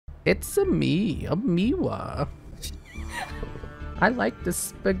It's a Miwa. I like the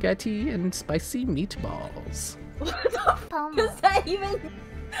spaghetti and spicy meatballs. What the fuck is that even?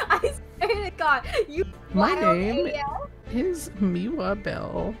 I swear to God, you My wild name AF. is Miwa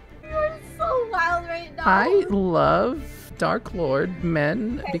Bell. You're so wild right now. I love Darklord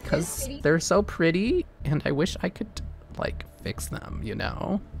men because they're so pretty, and I wish I could, like, fix them, you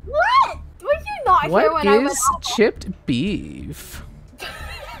know? What? Were you not here when I What was is chipped beef?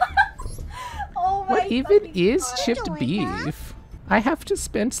 Oh my What even is God. chipped beef? I have to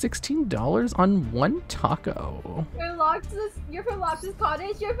spend $16 on one taco. You're from Lox's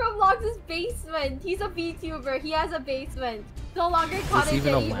cottage? You're from Lox's basement. He's a VTuber. He has a basement. No longer cottage Is this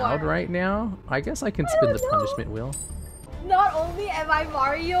even anymore. allowed right now? I guess I can spin the punishment wheel. Not only am I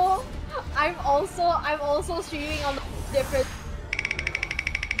Mario, I'm also streaming on different.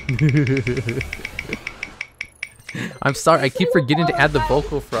 I'm sorry, I keep forgetting to add the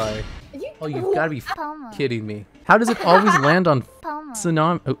vocal fry. Oh, you've got to be kidding me. How does it always land on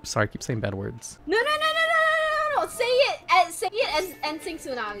tsunami? Oh, sorry, I keep saying bad words. No. Say it and sing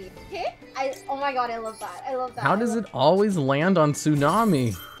tsunami. Okay? Oh my God, I love that. I love that. How does it always land on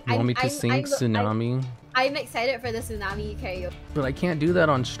tsunami? You want me to sing tsunami? I'm excited for the tsunami karaoke. But I can't do that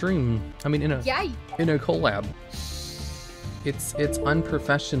on stream. I mean, in a collab. It's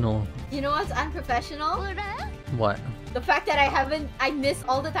unprofessional. You know what's unprofessional? What? The fact that I miss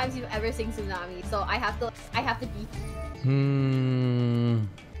all the times you've ever sing tsunami, so I have to be.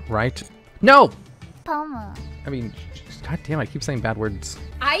 Right? No! I mean, god damn, I keep saying bad words.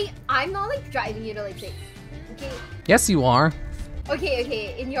 I'm not like driving you to like say, okay. Yes, you are.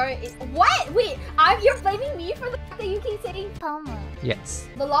 Okay, what? Wait, you're blaming me for the fact that you keep saying Yes.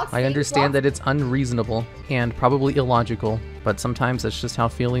 The logs. I understand that it's unreasonable and probably illogical, but sometimes that's just how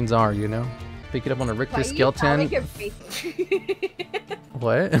feelings are, you know? Pick it up on a Richter scale 10.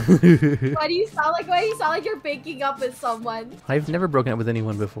 What? Why do you sound like you're breaking up with someone? I've never broken up with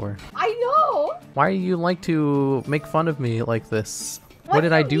anyone before. I know! Why do you like to make fun of me like this? What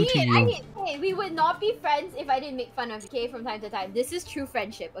did I do to you? I mean, hey, we would not be friends if I didn't make fun of you, okay, from time to time. This is true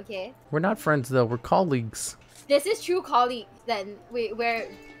friendship, okay? We're not friends though, we're colleagues. This is true colleagues then. We're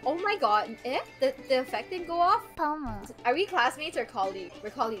oh my God, the effect didn't go off? Are we classmates or colleagues? We're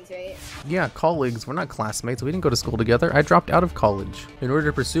colleagues, right? Yeah, colleagues. We're not classmates. We didn't go to school together. I dropped out of college in order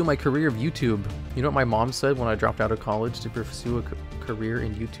to pursue my career of YouTube. You know what my mom said when I dropped out of college to pursue a career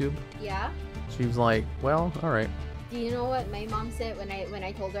in YouTube? Yeah? She was like, well, alright. Do you know what my mom said when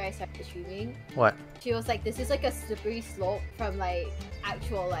I told her I started streaming? What? She was like, this is like a slippery slope from like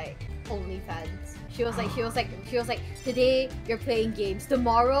actual like OnlyFans. She was like, today you're playing games.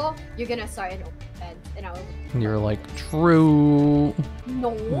 Tomorrow you're gonna start an OnlyFans. And I was like, and you're like, true.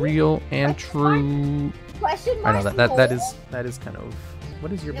 No. Real and true. Question mark. I know that is kind of. What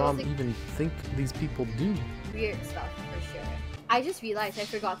does your mom even think these people do? Weird stuff for sure. I just realized I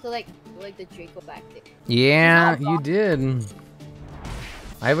forgot to like do like the Draco back thing. Yeah, you did.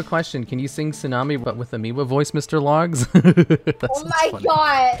 I have a question. Can you sing Tsunami but with a Miwa voice, Mr. Logs? Oh my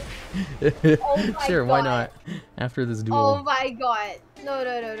God! Oh my sure, God. Why not? After this duel. Oh my God! No.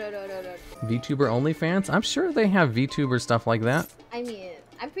 VTuber OnlyFans? I'm sure they have VTuber stuff like that. I mean,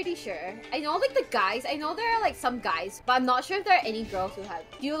 I'm pretty sure. I know like the guys. I know there are like some guys, but I'm not sure if there are any girls who have.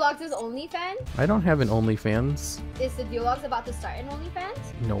 TheDuelLogs is OnlyFans? I don't have an OnlyFans. Is the TheDuelLogs about to start an OnlyFans?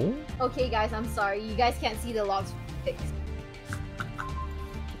 No. Okay, guys, I'm sorry. You guys can't see the logs pics.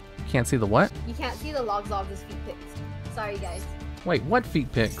 Can't see the what? You can't see the logs of this feet pics. Sorry, guys. Wait, what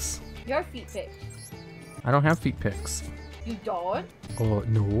feet pics? Your feet pics. I don't have feet pics. You don't? Oh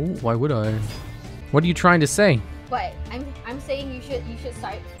no, why would I? What are you trying to say? What? I'm saying you should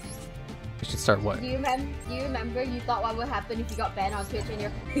start. I should start what? Do you remember you thought what would happen if you got banned on Twitch and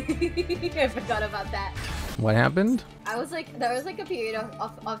you're I forgot about that. What happened? I was like, there was like a period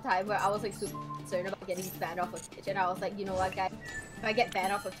of time where I was like super concerned about getting banned off of Twitch, and I was like, you know what, guys, if I get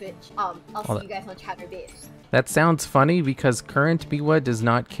banned off of Twitch, I'll see you guys on Chatterbait. That sounds funny because current Miwa does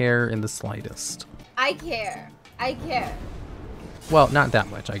not care in the slightest. I care. Well, not that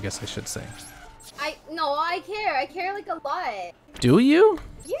much, I guess I should say. I care. I care like a lot. Do you?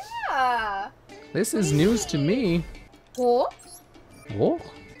 Yeah. This is news to me. Oh? Oh?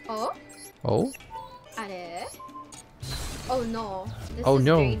 Oh? Oh? Are? Oh no.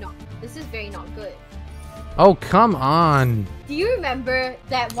 This is very not good. Oh, come on. Do you remember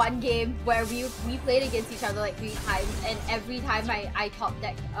that one game where we played against each other like 3 times, and every time I top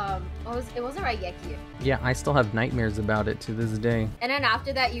deck it wasn't Raigeki. Yeah, I still have nightmares about it to this day. And then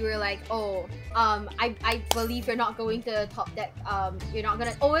after that you were like, oh, I believe you're not going to top deck, you're not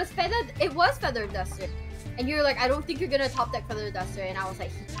gonna, oh, it was Feather Duster. And And you're like, I don't think you're gonna top deck Feather Duster, and I was like,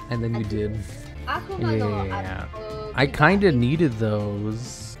 And then you did. Akuma no Yeah. Akuma I kind of Kigami. needed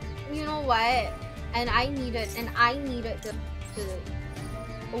those. You know what? And I needed the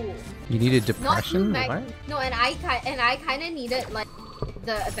oh. You needed Not depression? Mag- What? No, and I kind of needed like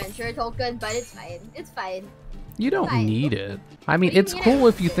the adventure token, but it's fine. It's fine. You don't Fine. need it. I mean, What do you it's mean cool I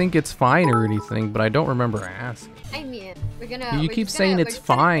if you think it's fine or anything, but I don't remember asking. I mean, we're You keep saying it's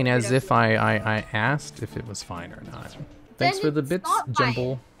fine as if I. I asked if it was fine or not. Thanks for the it's bits, not fine.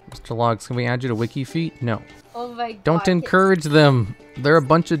 Jimble. Mr. Logs, can we add you to WikiFeet? No. Oh my god. Don't encourage them. They're a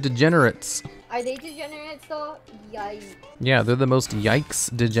bunch of degenerates. Are they degenerates though? Yikes. Yeah, they're the most yikes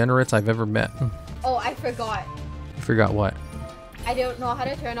degenerates I've ever met. Oh, I forgot. You forgot what? I don't know how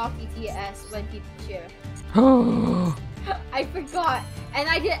to turn off BTS when people share. Oh, I forgot, and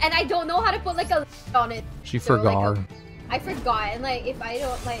I don't know how to put like a on it. she So, like, forgot. I forgot, and like if I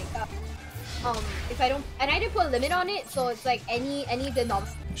don't like, if I don't, and I didn't put a limit on it, so it's like any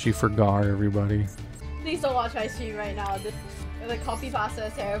denomination. She forgot, everybody. Please don't watch my stream right now. The copy pasta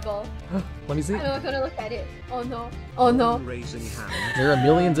is terrible. Let me see. I'm not gonna look at it. Oh no. Oh no. Raising hand. There are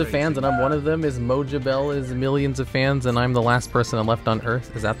millions of fans, and I'm one of them. Is Mojabel is millions of fans, and I'm the last person left on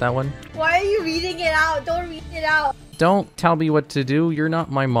Earth. Is that one? Why are you reading it out? Don't read it out. Don't tell me what to do. You're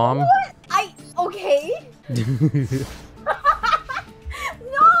not my mom. What? Okay.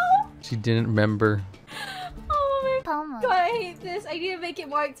 No. She didn't remember. Oh my god, I hate this. I need to make it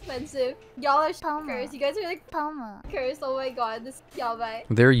more expensive. Y'all are cursed. You guys are like cursed. Oh my god, this is yabai.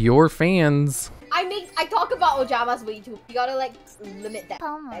 They're your fans. I talk about Ojamas way too. You gotta like limit that,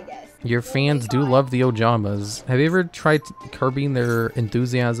 I guess. Your fans do love the Ojamas. Have you ever tried curbing their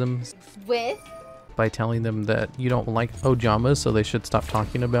enthusiasms With by telling them that you don't like Ojamas, so they should stop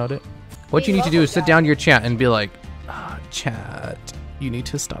talking about it? What They you need to love do is sit Ojamas. down your chat and be like, chat, you need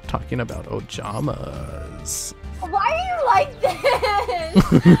to stop talking about Ojamas. why are you like this?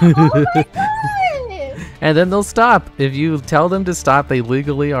 Oh my god! And then they'll stop. If you tell them to stop, they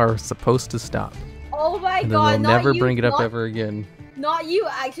legally are supposed to stop. Oh my And then god! they'll Not never you, bring it up not, ever again. Not you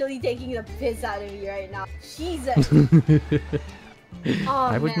actually taking the piss out of me right now. Jesus. Oh,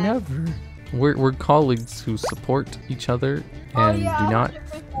 I would man. never. We're colleagues who support each other Oh, and yeah, do not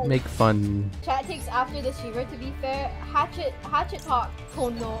 100%. make fun. Chat takes after the streamer. To be fair, Hatchet talk. Oh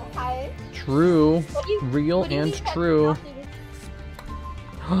no, hi. True. What do you- Real what do you and mean Hatchet true. after this?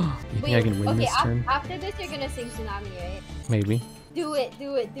 You think I can win okay, this turn? after this you're gonna sing Tsunami, right? Maybe. Do it.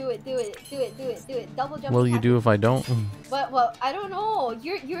 Double jump. What will you do if I don't? Well, I don't know.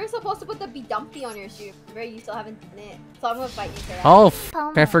 You're supposed to put the be dumpy on your stream, where you still haven't done it. So I'm gonna fight you for that. Oh,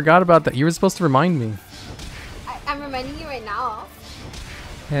 I forgot about that. You were supposed to remind me. I'm reminding you right now.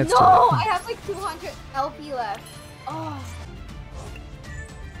 Yeah, it's No, too late. I have like 200 LP left. Oh.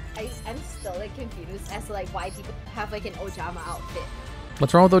 I'm still like confused as to like why people have like an Ojama outfit.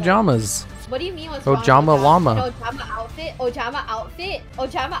 What's wrong with Ojamas? What do you mean what's wrong with Ojama Ojama? llama. An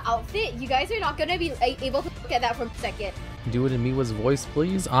Ojama outfit. You guys are not gonna be able to look at that for a second. Do it in Miwa's voice,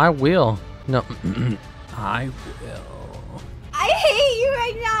 please. I will. No, I will. I hate you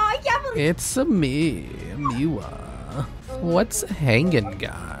right now. I can't believe. It's a me, Miwa. What's hanging,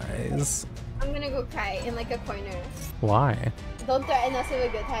 guys? I'm gonna go cry in like a corner. Why? Don't threaten us with a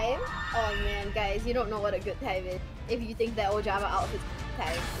good time. Oh man, guys, you don't know what a good time is. If you think that Ojama outfit's a good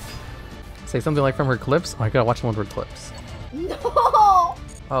time. Say something like from her clips? Oh, I gotta watch one of her clips. No.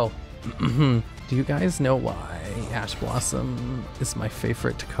 Oh. Do you guys know why Ash Blossom is my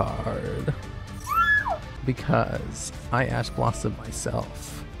favorite card? Because I Ash Blossom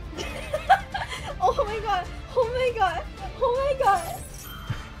myself. Oh my god. Oh my god. Oh my god.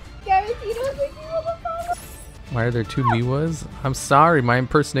 Garantino's like you on the phone. Why are there two Miwas? I'm sorry, my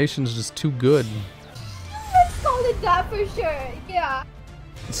impersonation is just too good. Let's call it that for sure. Yeah.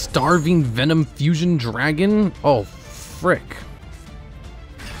 Starving Venom Fusion Dragon? Oh, frick.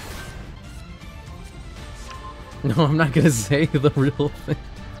 No, I'm not gonna say the real thing.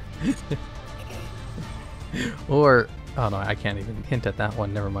 Or, oh no, I can't even hint at that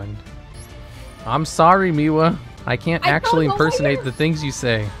one, never mind. I'm sorry, Miwa. I can't I don't actually know why impersonate you're- the things you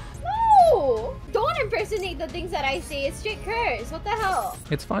say. No! Don't impersonate the things that I say. It's straight curse. What the hell?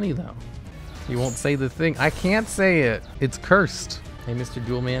 It's funny though. You won't say the thing. I can't say it. It's cursed. Hey, Mr.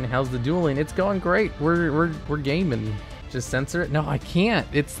 Duel Man, how's the dueling? It's going great. We're gaming. Just censor it? No, I can't.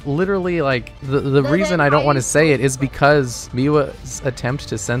 It's literally like the reason I don't want to say it is because Miwa's attempt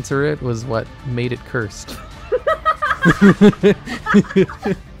to censor it was what made it cursed.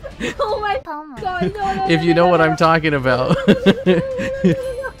 Oh my god, no, If you know what I'm talking about. We'll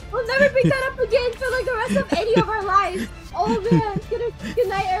never bring that up again for like the rest of any of our lives. Oh man, good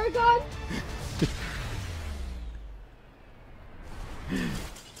night, Aragon.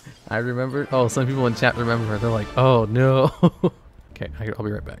 I remember. Oh, some people in chat remember. They're like, oh no. Okay, I'll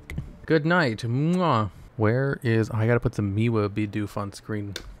be right back. Good night. Mwah. Where is... I gotta put some Miwa Bidoof on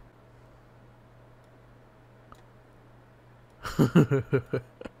screen.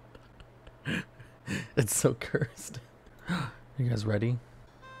 It's so cursed. You guys ready?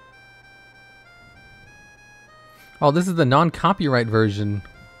 Oh, this is the non-copyright version.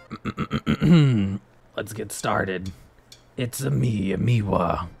 Let's get started. It's a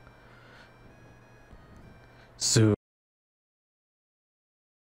Miwa. Soon.